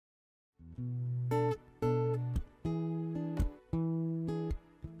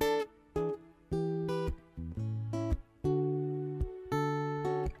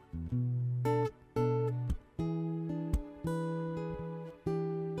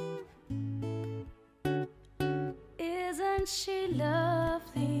Isn't she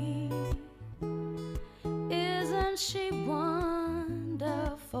lovely? Isn't she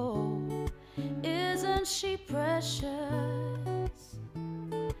wonderful? Isn't she precious?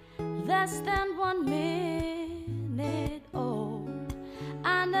 Less than 1 minute old.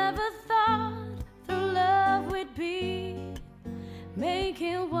 I never thought through love we'd be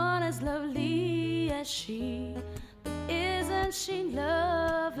making one as lovely as she. But isn't she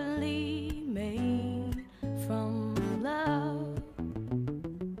lovely, made from love?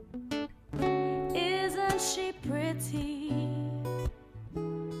 Isn't she pretty?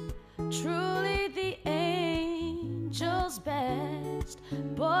 Truly the angel's best.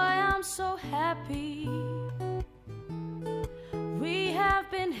 Boy, I'm so happy. We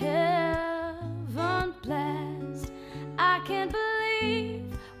have been heaven blessed. I can't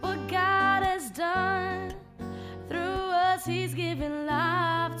believe what God has done. Through us He's given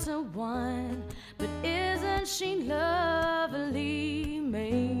life to one. But isn't she lovely,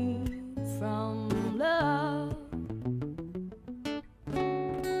 made from love?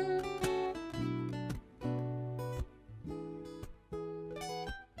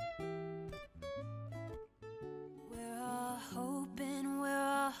 We're all hoping, we're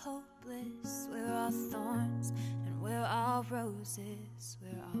all hopeless, we're all thorns and we're all roses.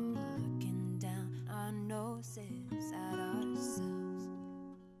 We're all looking down our noses at ourselves.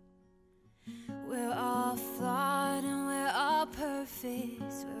 We're all flawed and we're all perfect.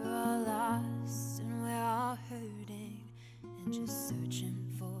 We're all lost and we're all hurting and just searching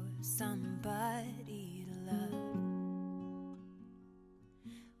for somebody to love.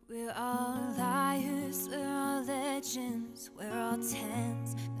 We're all liars, we're all legends, we're all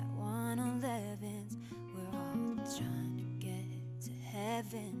 10s that 111s. We're all trying to get to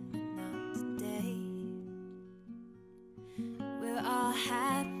heaven, but not today. We're all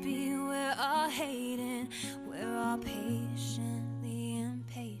happy, we're all hating, we're all patiently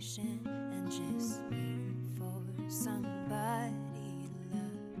impatient and just waiting for somebody to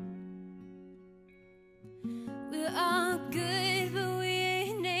love. We're all good, but we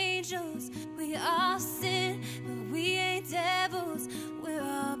ain't angels. We all sin, but we ain't devils. We're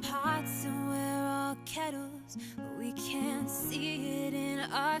all pots and we're all kettles, but we can't see it in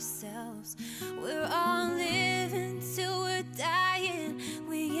ourselves. We're all living till we're dying.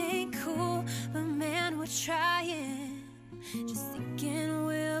 We ain't cool, but man, we're trying. Just thinking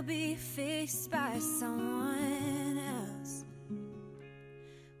we'll be fixed by someone else.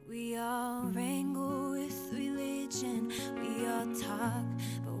 We all wrangle with religion. We all talk,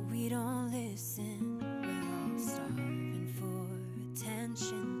 but we don't listen. We're all starving for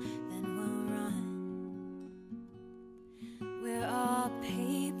attention, then we'll run. We're all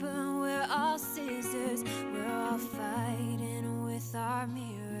paper, we're all scissors. We're all fighting with our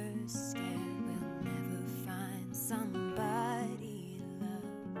mirrors, scared we'll never find somebody to love.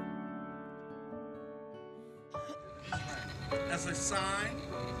 As a sign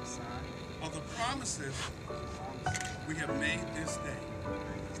of the promises we have made this day.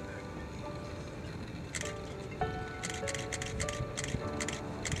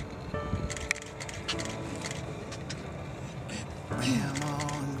 Grandma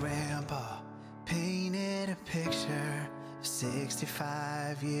and Grandpa painted a picture of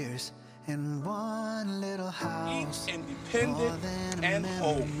 65 years in one little house. Each independent and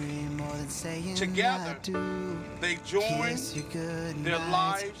whole. More than saying together, I do. they join their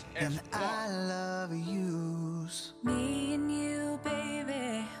lives as and I love yous. Me and you,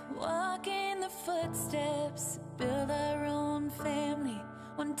 baby, walk in the footsteps, build our own family,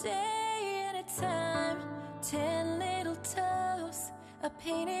 one day at a time. 10 little toes, a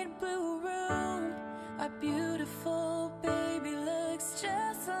painted blue room. Our beautiful baby looks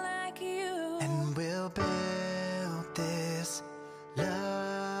just like you. And we'll build this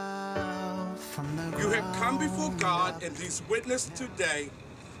love from the ground. You have come before God and these witnesses today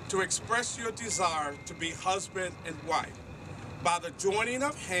to express your desire to be husband and wife by the joining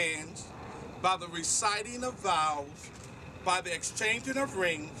of hands, by the reciting of vows, by the exchanging of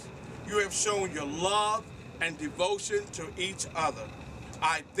rings. You have shown your love and devotion to each other.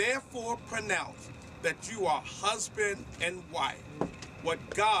 I therefore pronounce that you are husband and wife. What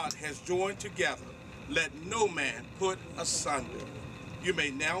God has joined together, let no man put asunder. You may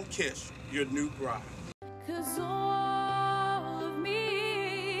now kiss your new bride. 'Cause all of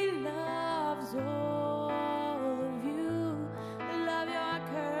me loves all of you. Love your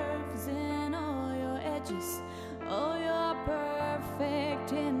curves and gorgeous. Oh, you're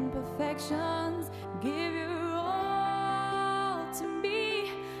perfect imperfections. Give your all to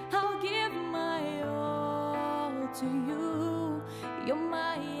me, I'll give my all to you. You're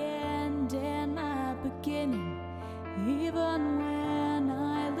my end and my beginning, even when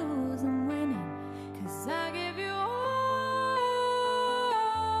I lose I'm winning, 'cause I give you all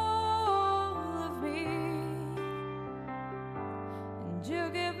of me, and you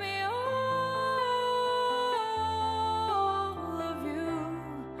give me all of you,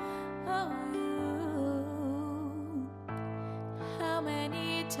 oh you. How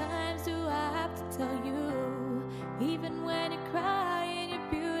many times do I have to tell you, even when you're crying you're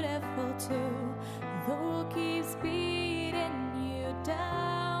beautiful too? The world keeps beating you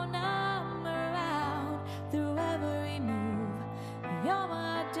down, I'm around through every move. You're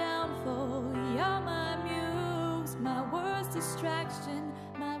my downfall, you're my muse, my worst distraction,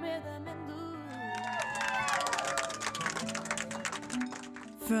 my rhythm and blues.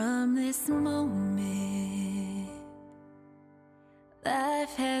 From this moment,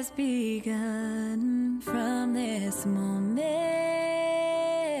 life has begun. From this moment,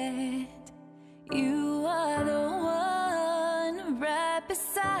 you are the one. Right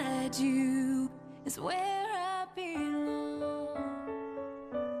beside you is where I belong.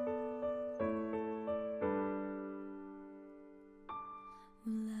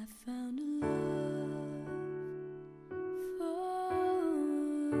 Well, I found a love for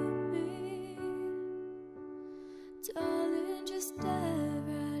me. Darling, just dive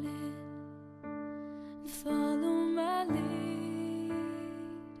right in and follow my lead.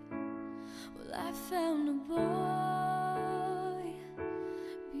 Well, I found a boy,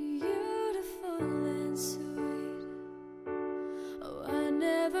 beautiful and sweet. Oh, I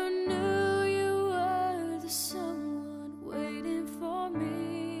never knew you were the someone waiting for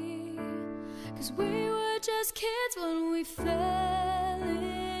me, 'cause we were just kids when we fell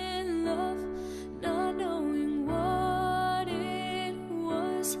in love, not knowing what it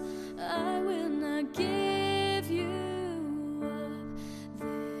was. I will not give you up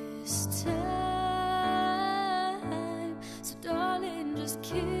this time. So darling, just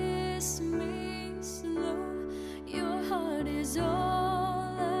kiss me slow. Your heart is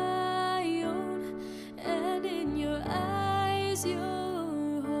all I own, and in your eyes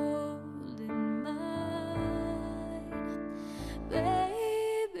you're holding mine.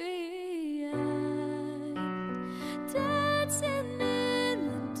 Baby, I'm dancing in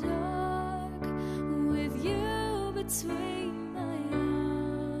the dark with you between my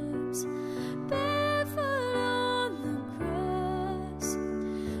arms, barefoot on the grass,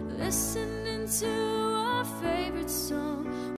 listening to our favorite song.